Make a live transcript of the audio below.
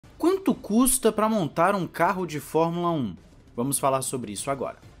Quanto custa para montar um carro de Fórmula 1? Vamos falar sobre isso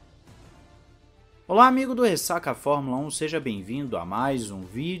agora. Olá, amigo do Ressaca Fórmula 1, seja bem-vindo a mais um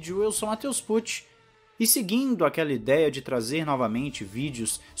vídeo. Eu sou Matheus Pucci e, seguindo aquela ideia de trazer novamente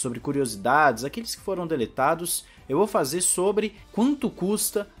vídeos sobre curiosidades, aqueles que foram deletados, eu vou fazer sobre quanto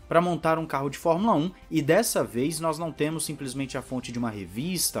custa para montar um carro de Fórmula 1, e dessa vez nós não temos simplesmente a fonte de uma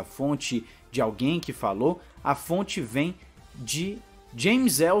revista, a fonte de alguém que falou, a fonte vem de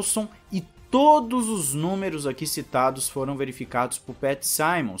James Elson e todos os números aqui citados foram verificados por Pat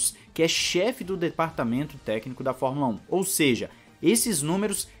Symonds, que é chefe do departamento técnico da Fórmula 1. Ou seja, esses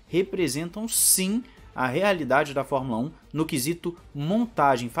números representam sim a realidade da Fórmula 1 no quesito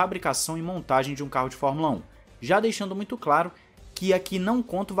montagem, fabricação e montagem de um carro de Fórmula 1. Já deixando muito claro que aqui não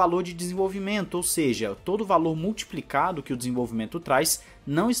conta o valor de desenvolvimento, ou seja, todo o valor multiplicado que o desenvolvimento traz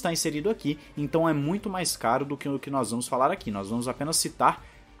não está inserido aqui, então é muito mais caro do que o que nós vamos falar aqui. Nós vamos apenas citar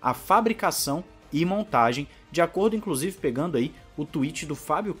a fabricação e montagem, de acordo inclusive pegando aí o tweet do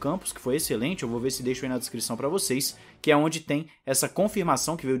Fábio Campos, que foi excelente, eu vou ver se deixo aí na descrição para vocês, que é onde tem essa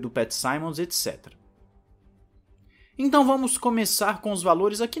confirmação que veio do Pat Symonds, etc. Então vamos começar com os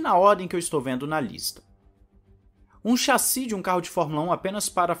valores aqui na ordem que eu estou vendo na lista. Um chassi de um carro de Fórmula 1 apenas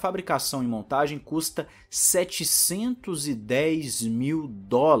para fabricação e montagem custa 710 mil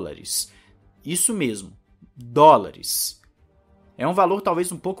dólares. Isso mesmo, dólares. É um valor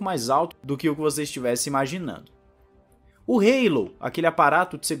talvez um pouco mais alto do que o que você estivesse imaginando. O Halo, aquele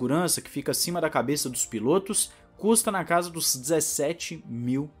aparato de segurança que fica acima da cabeça dos pilotos, custa na casa dos 17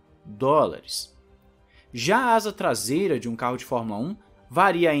 mil dólares. Já a asa traseira de um carro de Fórmula 1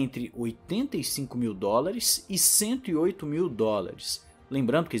 varia entre 85 mil dólares e 108 mil dólares.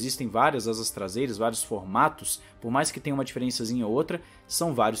 Lembrando que existem várias asas traseiras, vários formatos, por mais que tenha uma diferençazinha ou outra,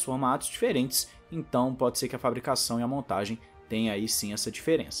 são vários formatos diferentes, então pode ser que a fabricação e a montagem tenha aí sim essa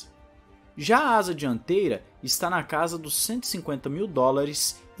diferença. Já a asa dianteira está na casa dos 150 mil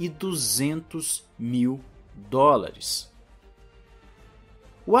dólares e 200 mil dólares.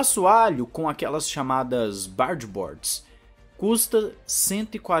 O assoalho com aquelas chamadas bargeboards custa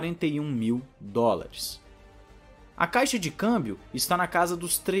 141 mil dólares. A caixa de câmbio está na casa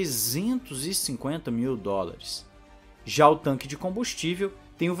dos 350 mil dólares. Já o tanque de combustível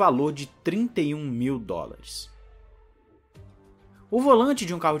tem o valor de 31 mil dólares. O volante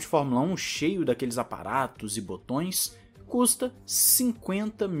de um carro de Fórmula 1 cheio daqueles aparatos e botões custa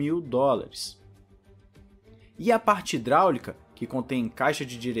 50 mil dólares. E a parte hidráulica, que contém caixa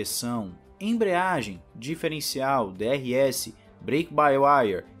de direção, embreagem, diferencial, DRS,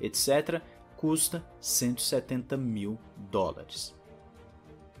 brake-by-wire, etc., custa 170 mil dólares.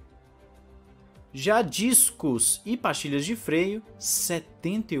 Já discos e pastilhas de freio,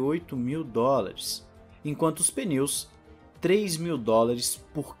 78 mil dólares, enquanto os pneus, 3 mil dólares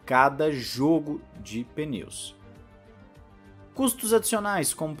por cada jogo de pneus. Custos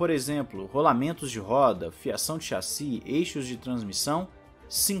adicionais, como por exemplo, rolamentos de roda, fiação de chassi, eixos de transmissão,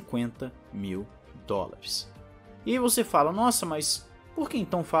 50 mil dólares. E aí você fala, nossa, mas por que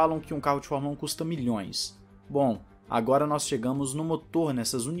então falam que um carro de Fórmula 1 custa milhões? Bom, agora nós chegamos no motor,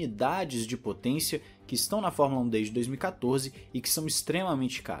 nessas unidades de potência que estão na Fórmula 1 desde 2014 e que são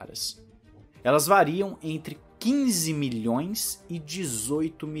extremamente caras. Elas variam entre 15 milhões e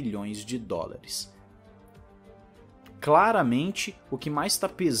 18 milhões de dólares. Claramente, o que mais está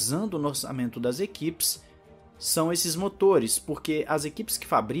pesando no orçamento das equipes são esses motores, porque as equipes que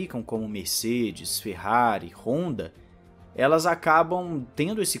fabricam, como Mercedes, Ferrari, Honda, elas acabam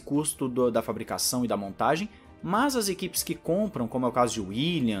tendo esse custo da fabricação e da montagem, mas as equipes que compram, como é o caso de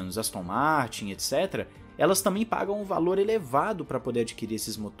Williams, Aston Martin, etc., elas também pagam um valor elevado para poder adquirir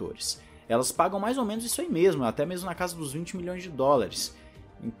esses motores. Elas pagam mais ou menos isso aí mesmo, até mesmo na casa dos 20 milhões de dólares.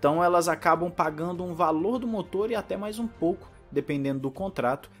 Então elas acabam pagando um valor do motor e até mais um pouco, dependendo do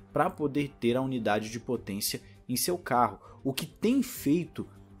contrato, para poder ter a unidade de potência em seu carro. O que tem feito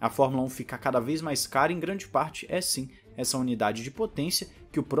a Fórmula 1 ficar cada vez mais cara, em grande parte, é sim essa unidade de potência,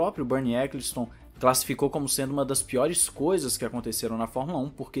 que o próprio Bernie Ecclestone classificou como sendo uma das piores coisas que aconteceram na Fórmula 1,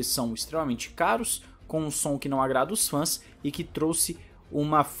 porque são extremamente caros, com um som que não agrada os fãs e que trouxe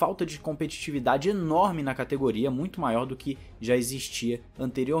uma falta de competitividade enorme na categoria, muito maior do que já existia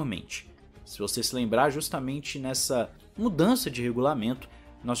anteriormente. Se você se lembrar, justamente nessa mudança de regulamento,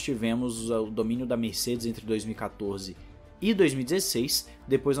 nós tivemos o domínio da Mercedes entre 2014 e 2016,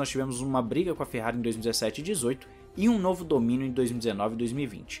 depois nós tivemos uma briga com a Ferrari em 2017 e 2018 e um novo domínio em 2019 e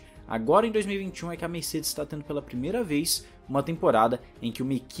 2020. Agora em 2021 é que a Mercedes está tendo pela primeira vez uma temporada em que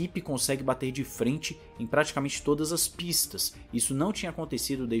uma equipe consegue bater de frente em praticamente todas as pistas. Isso não tinha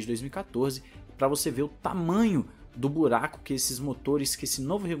acontecido desde 2014, para você ver o tamanho do buraco que esses motores, que esse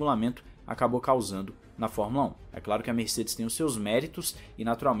novo regulamento acabou causando na Fórmula 1. É claro que a Mercedes tem os seus méritos e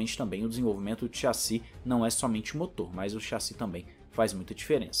naturalmente também o desenvolvimento do chassi não é somente o motor, mas o chassi também faz muita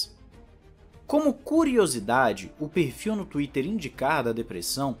diferença. Como curiosidade, o perfil no Twitter Indicar da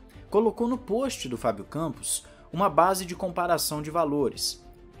Depressão colocou no post do Fábio Campos uma base de comparação de valores.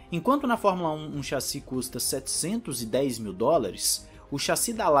 Enquanto na Fórmula 1 um chassi custa $710 mil, o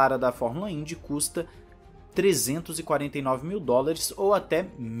chassi da Lara da Fórmula Indy custa $349 mil ou até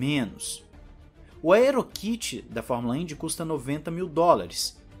menos. O aerokit da Fórmula Indy custa $90 mil,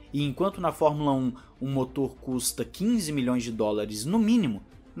 e enquanto na Fórmula 1 um motor custa $15 milhões no mínimo,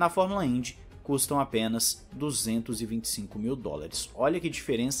 na Fórmula Indy custam apenas $225 mil. Olha que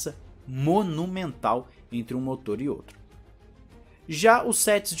diferença monumental entre um motor e outro. Já os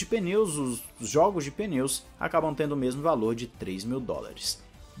sets de pneus, os jogos de pneus, acabam tendo o mesmo valor de $3 mil.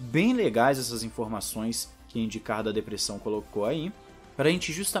 Bem legais essas informações que a Indicar da Depressão colocou aí, para a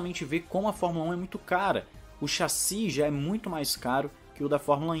gente justamente ver como a Fórmula 1 é muito cara. O chassi já é muito mais caro que o da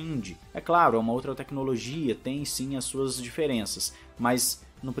Fórmula Indy. É claro, é uma outra tecnologia, tem sim as suas diferenças, mas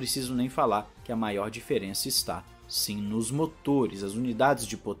não preciso nem falar que a maior diferença está sim nos motores, as unidades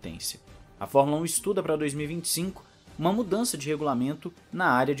de potência. A Fórmula 1 estuda para 2025 uma mudança de regulamento na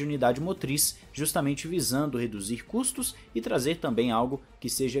área de unidade motriz, justamente visando reduzir custos e trazer também algo que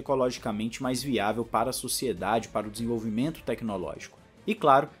seja ecologicamente mais viável para a sociedade, para o desenvolvimento tecnológico. E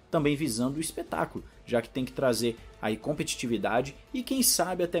claro, também visando o espetáculo, já que tem que trazer aí competitividade e quem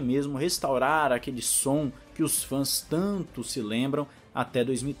sabe até mesmo restaurar aquele som que os fãs tanto se lembram até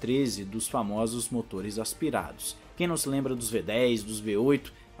 2013 dos famosos motores aspirados. Quem não se lembra dos V10, dos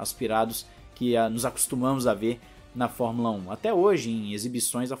V8 aspirados que nos acostumamos a ver na Fórmula 1. Até hoje, em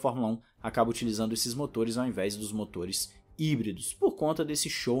exibições, a Fórmula 1 acaba utilizando esses motores ao invés dos motores híbridos, por conta desse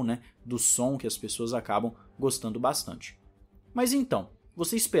show, né, do som que as pessoas acabam gostando bastante. Mas então,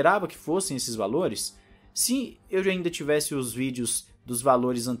 você esperava que fossem esses valores? Se eu ainda tivesse os vídeos dos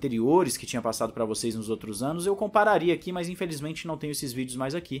valores anteriores que tinha passado para vocês nos outros anos, eu compararia aqui, mas infelizmente não tenho esses vídeos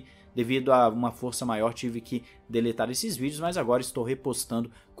mais aqui. Devido a uma força maior tive que deletar esses vídeos, mas agora estou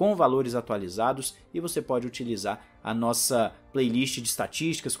repostando com valores atualizados e você pode utilizar a nossa playlist de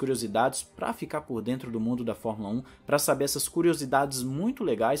estatísticas, curiosidades, para ficar por dentro do mundo da Fórmula 1, para saber essas curiosidades muito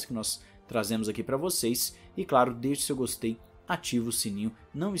legais que nós trazemos aqui para vocês. E claro, deixe seu gostei, ative o sininho,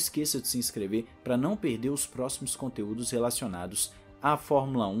 não esqueça de se inscrever para não perder os próximos conteúdos relacionados à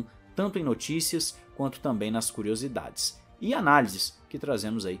Fórmula 1, tanto em notícias quanto também nas curiosidades e análises que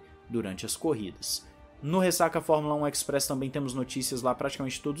trazemos aí durante as corridas. No Ressaca Fórmula 1 Express também temos notícias lá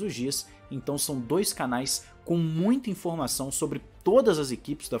praticamente todos os dias, então são dois canais com muita informação sobre todas as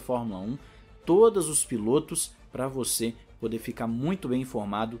equipes da Fórmula 1, todos os pilotos, para você poder ficar muito bem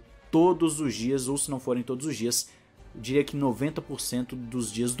informado todos os dias, ou se não forem todos os dias, eu diria que 90%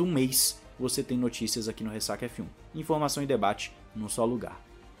 dos dias do mês você tem notícias aqui no Ressaca F1. Informação e debate num só lugar.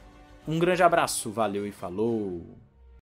 Um grande abraço, valeu e falou!